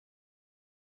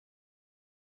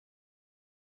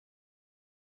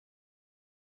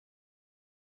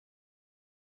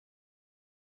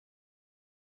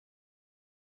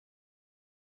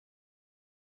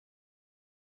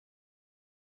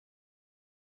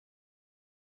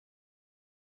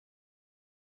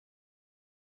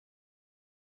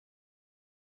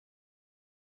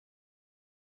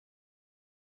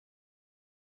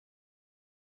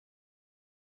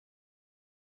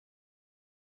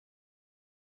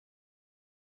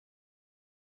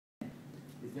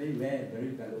very rare, very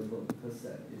valuable because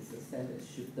it's a standard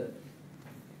shifted.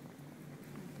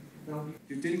 Now,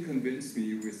 you didn't convince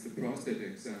me with the prostate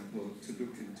example to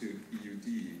look into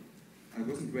EUD. I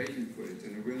wasn't waiting for it,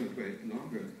 and I will not wait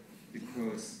longer,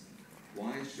 because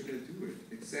why should I do it?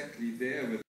 Exactly there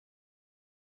with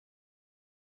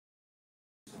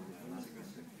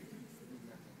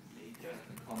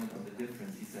comment on the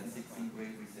difference. He said 16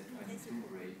 grade, we said 22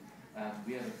 grade.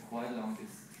 We have quite a long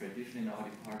tradition in our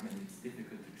department. It's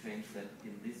difficult to change that.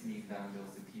 In this mean down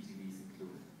goes the PGVs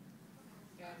included.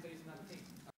 Yeah, there is nothing.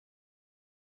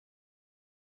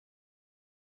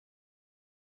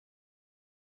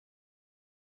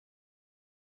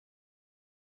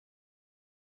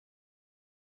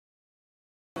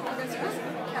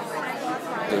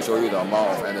 To show you the amount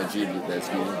of energy that's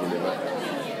being delivered.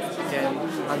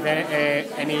 Are there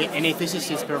any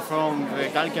physicists perform the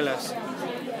calculus?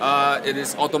 It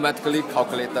is automatically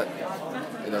calculated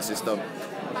in the system.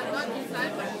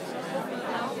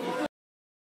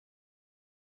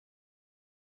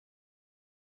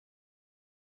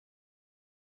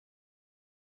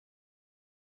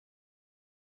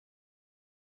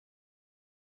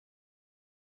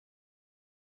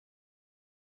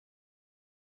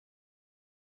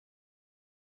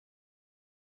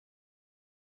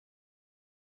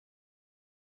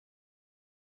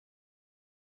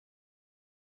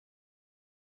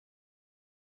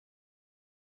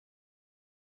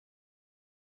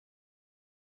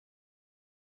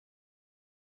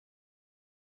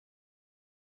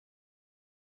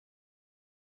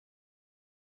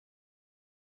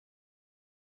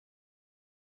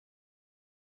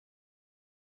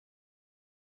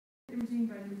 Imaging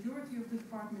by the majority of the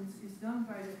departments is done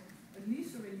by at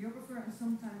least a radiographer and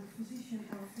sometimes a physician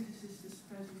or physicist is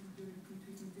present during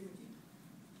pre-treatment imaging.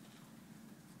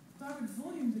 Target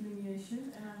volume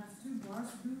delineation, and I have two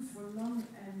bars, blue for lung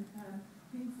and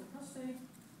pink for prostate.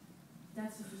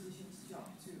 That's a physician's job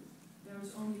too. There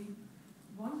was only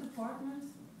one department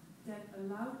that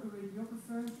allowed a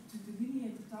radiographer to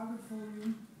delineate the target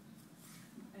volume,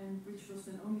 and which was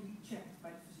then only checked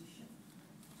by the physician.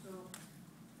 So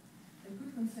a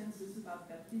good consensus about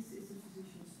that. This is a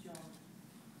physician's job.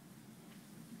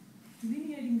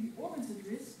 Delineating the organs at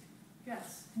risk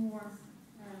gets more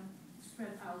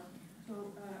spread out.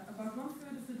 So about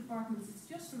 1/3 of the departments, it's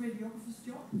just a radiographer's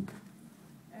job.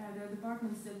 There are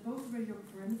departments that both the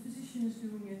radiographer and the physician is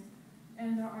doing it,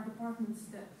 and there are departments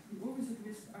that the organs at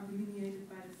risk are delineated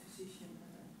by the physician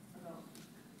alone.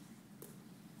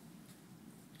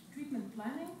 Treatment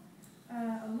planning.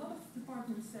 A lot of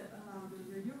departments that allow the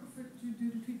radiographer to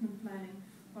do the treatment planning,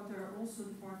 but there are also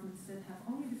departments that have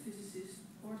only the physicist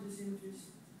or the dosimetrist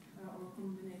or a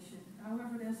combination.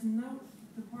 However, there's no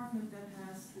department that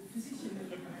has the physician.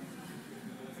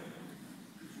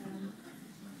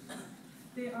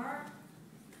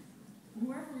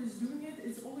 Whoever is doing it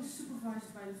is always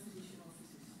supervised by the physician or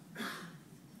physicist.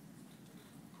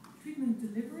 Treatment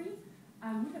delivery.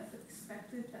 I would have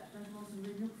expected that was a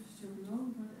radiographer's job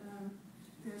alone, but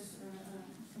there's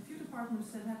a few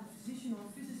departments that have a physician or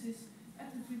a physicist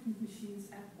at the treatment machines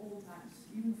at all times,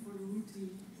 even for the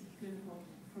routine clinical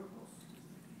protocols.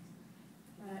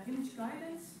 Image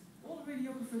guidance. All the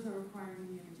radiographers are requiring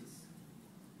the images.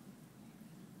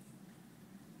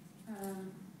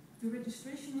 The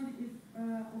registration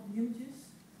of the images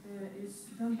is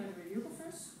done by the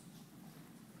radiographers,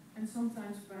 and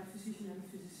sometimes by a physician and a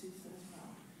physicist as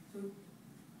well. So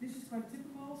this is quite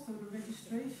typical. So the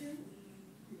registration,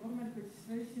 the automatic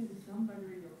registration, is done by the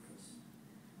radiographers.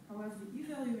 However, the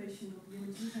evaluation of the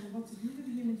images and what to do with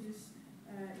the images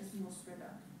is more spread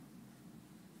out.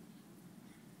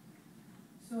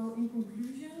 So in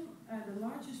conclusion, the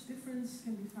largest difference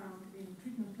can be found in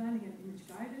treatment planning and image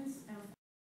guidance, and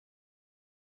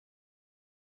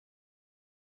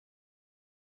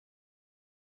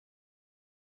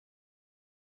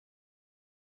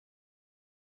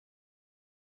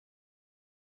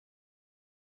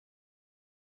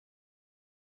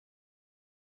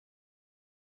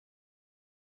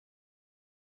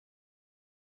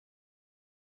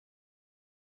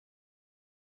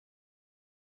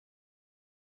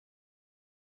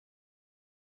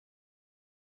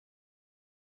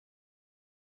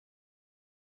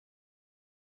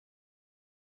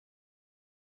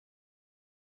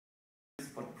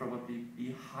would probably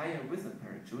be higher with a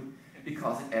parachute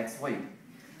because it adds weight.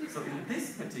 So in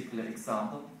this particular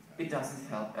example, it doesn't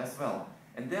help as well.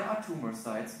 And there are tumor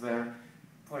sites where,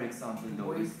 for example,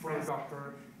 Wait for a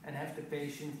doctor and have the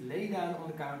patient lay down on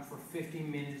the couch for 15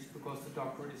 minutes because the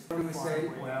doctor is too far away.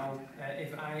 Well,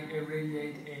 if I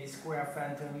irradiate a square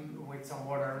phantom with some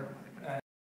water,